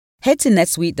Head to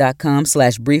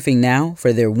netsuite.com/briefing now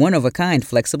for their one-of-a-kind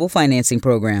flexible financing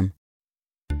program.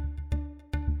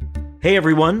 Hey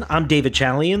everyone, I'm David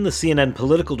Chalian, the CNN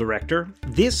political director.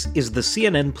 This is the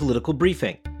CNN Political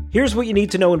Briefing. Here's what you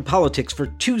need to know in politics for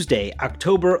Tuesday,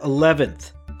 October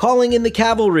 11th. Calling in the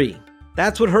cavalry.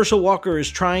 That's what Herschel Walker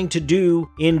is trying to do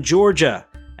in Georgia,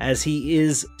 as he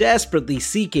is desperately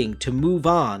seeking to move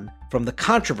on from the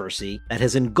controversy that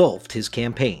has engulfed his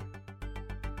campaign.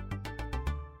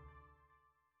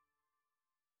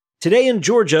 Today in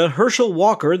Georgia, Herschel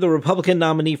Walker, the Republican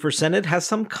nominee for Senate, has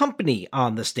some company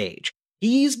on the stage.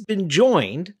 He's been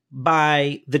joined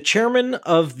by the chairman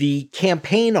of the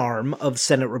campaign arm of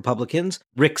Senate Republicans,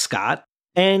 Rick Scott,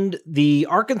 and the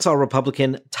Arkansas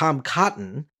Republican, Tom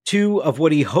Cotton, two of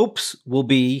what he hopes will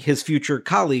be his future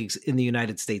colleagues in the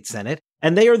United States Senate.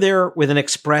 And they are there with an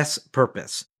express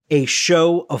purpose. A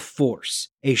show of force.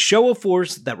 A show of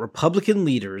force that Republican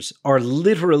leaders are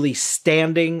literally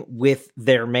standing with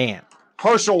their man.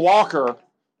 Herschel Walker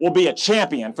will be a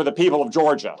champion for the people of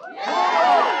Georgia.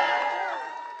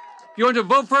 If you want to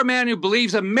vote for a man who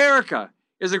believes America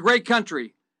is a great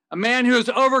country, a man who has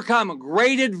overcome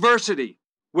great adversity,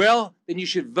 well, then you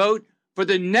should vote for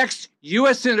the next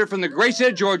U.S. Senator from the great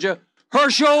state of Georgia,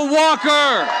 Herschel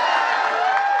Walker.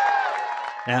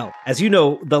 Now, as you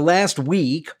know, the last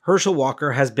week, Herschel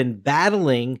Walker has been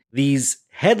battling these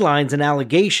headlines and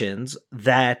allegations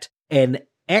that an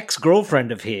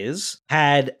ex-girlfriend of his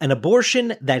had an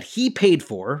abortion that he paid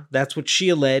for. That's what she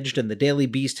alleged, and the Daily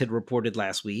Beast had reported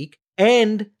last week.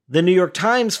 And the New York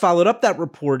Times followed up that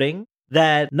reporting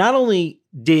that not only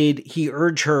did he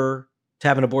urge her to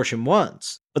have an abortion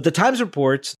once, but the Times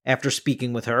reports, after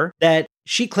speaking with her, that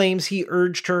she claims he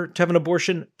urged her to have an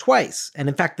abortion twice. And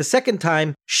in fact, the second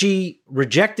time, she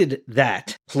rejected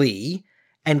that plea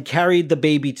and carried the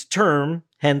baby to term.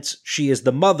 Hence, she is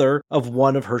the mother of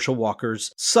one of Herschel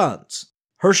Walker's sons.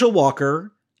 Herschel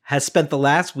Walker has spent the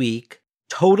last week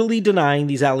totally denying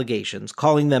these allegations,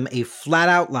 calling them a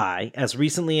flat-out lie, as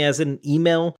recently as an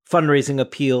email fundraising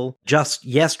appeal just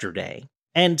yesterday.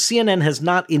 And CNN has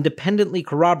not independently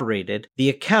corroborated the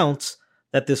accounts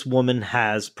that this woman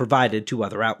has provided to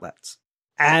other outlets.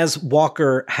 As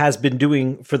Walker has been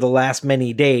doing for the last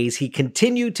many days, he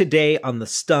continued today on the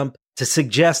stump to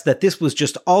suggest that this was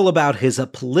just all about his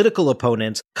political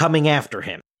opponents coming after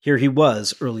him. Here he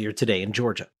was earlier today in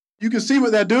Georgia. You can see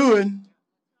what they're doing.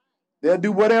 They'll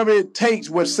do whatever it takes,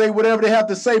 say whatever they have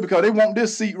to say because they want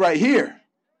this seat right here.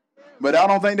 But I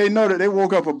don't think they know that they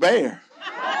woke up a bear.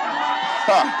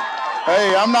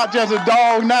 Hey, I'm not just a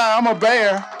dog now, I'm a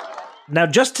bear. Now,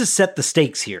 just to set the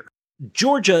stakes here,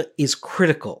 Georgia is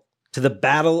critical to the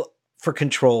battle for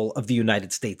control of the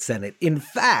United States Senate. In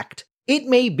fact, it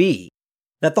may be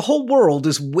that the whole world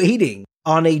is waiting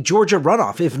on a Georgia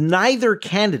runoff. If neither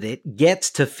candidate gets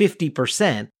to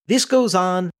 50%, this goes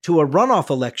on to a runoff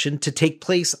election to take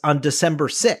place on December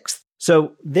 6th.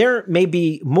 So there may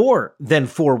be more than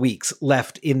 4 weeks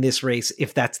left in this race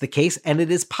if that's the case, and it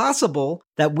is possible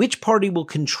that which party will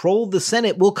control the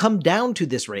Senate will come down to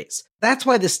this race. That's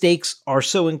why the stakes are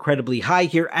so incredibly high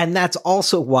here, and that's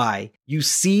also why you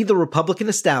see the Republican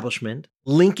establishment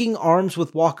linking arms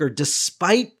with Walker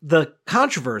despite the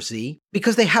controversy,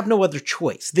 because they have no other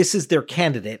choice. This is their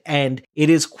candidate, and it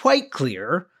is quite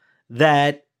clear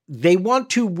that they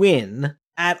want to win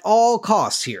at all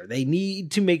costs here. They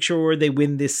need to make sure they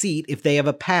win this seat if they have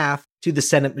a path to the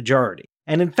Senate majority.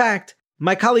 And in fact,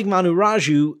 my colleague Manu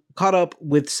Raju caught up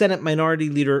with Senate Minority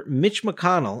Leader Mitch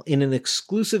McConnell in an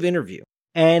exclusive interview.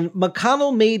 And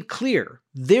McConnell made clear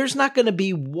there's not going to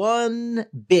be one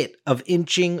bit of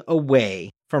inching away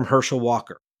from Herschel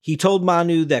Walker. He told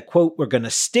Manu that, quote, we're going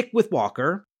to stick with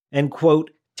Walker and,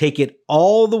 quote, take it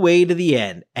all the way to the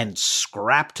end and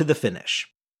scrap to the finish.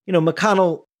 You know,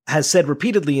 McConnell has said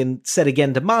repeatedly and said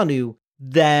again to Manu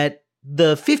that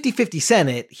the 50-50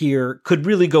 Senate here could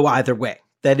really go either way,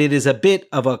 that it is a bit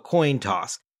of a coin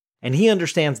toss. And he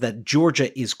understands that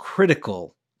Georgia is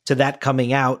critical to that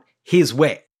coming out his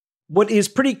way. What is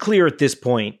pretty clear at this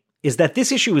point is that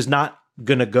this issue is not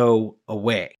going to go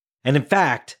away. And in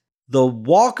fact, the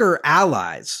Walker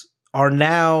allies are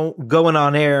now going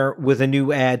on air with a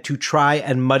new ad to try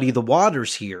and muddy the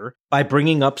waters here by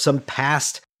bringing up some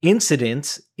past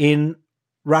incidents in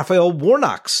Raphael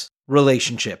Warnock's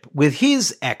relationship with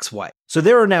his ex-wife. So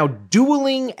there are now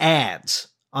dueling ads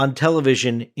on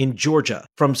television in Georgia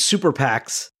from super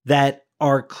PACs that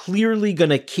are clearly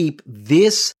going to keep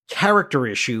this character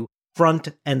issue front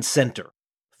and center.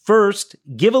 First,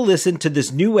 give a listen to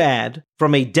this new ad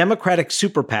from a Democratic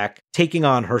super PAC taking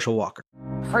on Herschel Walker.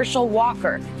 Herschel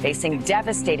Walker facing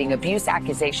devastating abuse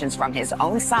accusations from his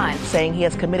own son, saying he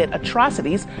has committed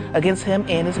atrocities against him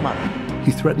and his mother.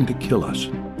 He threatened to kill us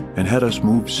and had us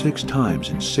moved 6 times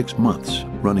in 6 months,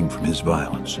 running from his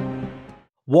violence.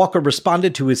 Walker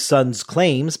responded to his son's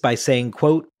claims by saying,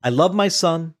 quote, "I love my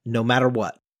son no matter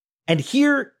what." And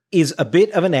here is a bit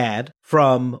of an ad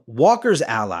from Walker's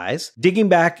allies digging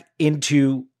back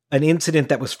into an incident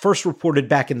that was first reported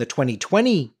back in the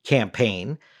 2020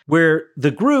 campaign, where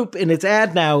the group in its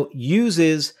ad now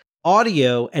uses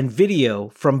audio and video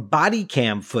from body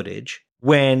cam footage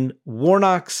when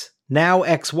Warnock's now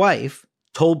ex-wife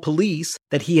told police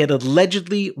that he had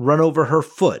allegedly run over her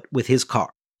foot with his car.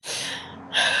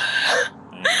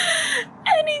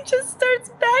 And he just starts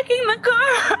backing the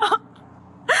car up.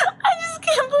 I just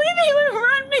can't believe he would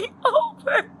run me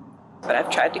over. But I've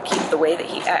tried to keep the way that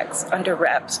he acts under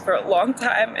wraps for a long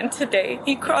time, and today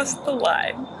he crossed the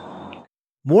line.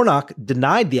 Warnock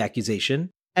denied the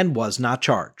accusation and was not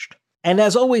charged. And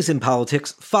as always in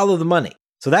politics, follow the money.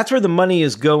 So that's where the money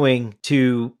is going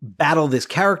to battle this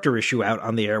character issue out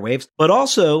on the airwaves. But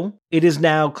also, it is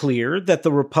now clear that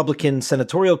the Republican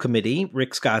Senatorial Committee,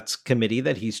 Rick Scott's committee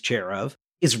that he's chair of,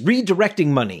 is redirecting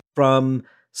money from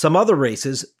some other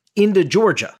races into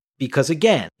Georgia. Because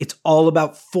again, it's all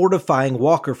about fortifying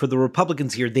Walker for the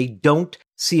Republicans here. They don't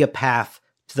see a path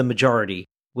to the majority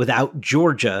without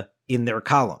Georgia in their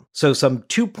column. So some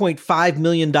 $2.5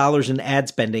 million in ad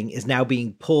spending is now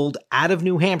being pulled out of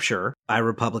New Hampshire by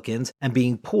Republicans and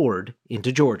being poured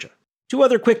into Georgia. 2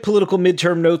 other quick political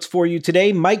midterm notes for you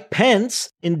today. Mike Pence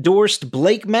endorsed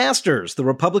Blake Masters, the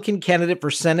Republican candidate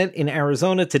for Senate in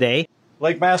Arizona today.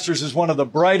 Blake Masters is one of the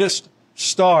brightest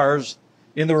stars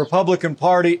in the Republican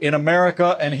Party in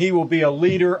America, and he will be a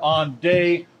leader on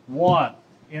day 1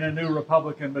 in a new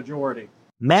Republican majority.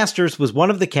 Masters was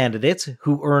one of the candidates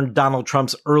who earned Donald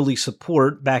Trump's early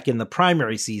support back in the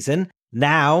primary season.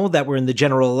 Now that we're in the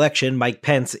general election, Mike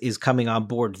Pence is coming on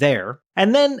board there.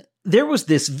 And then there was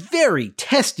this very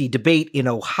testy debate in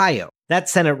Ohio. That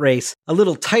Senate race, a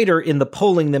little tighter in the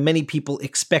polling than many people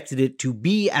expected it to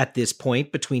be at this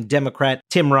point between Democrat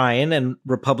Tim Ryan and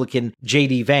Republican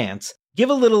J.D. Vance. Give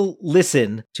a little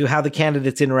listen to how the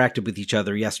candidates interacted with each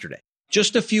other yesterday.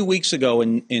 Just a few weeks ago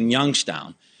in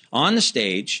Youngstown, on the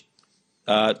stage,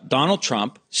 Donald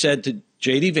Trump said to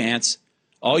J.D. Vance,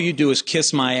 "All you do is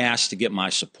kiss my ass to get my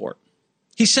support."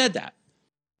 He said that.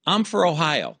 I'm for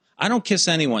Ohio. I don't kiss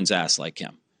anyone's ass like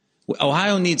him.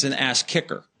 Ohio needs an ass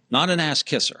kicker, not an ass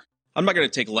kisser. I'm not going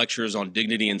to take lectures on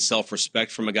dignity and self-respect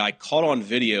from a guy caught on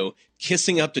video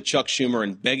kissing up to Chuck Schumer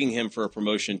and begging him for a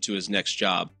promotion to his next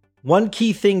job. One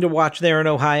key thing to watch there in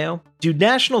Ohio, do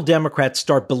national Democrats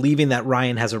start believing that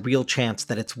Ryan has a real chance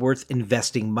that it's worth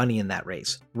investing money in that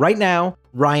race? Right now,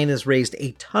 Ryan has raised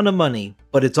a ton of money,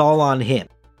 but it's all on him.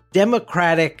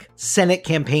 Democratic Senate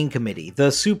Campaign Committee,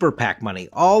 the super PAC money,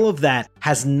 all of that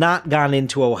has not gone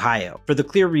into Ohio for the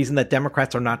clear reason that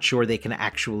Democrats are not sure they can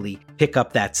actually pick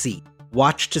up that seat.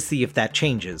 Watch to see if that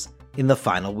changes in the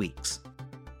final weeks.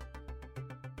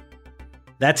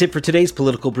 That's it for today's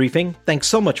political briefing. Thanks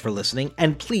so much for listening,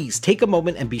 and please take a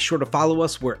moment and be sure to follow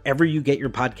us wherever you get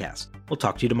your podcasts. We'll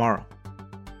talk to you tomorrow.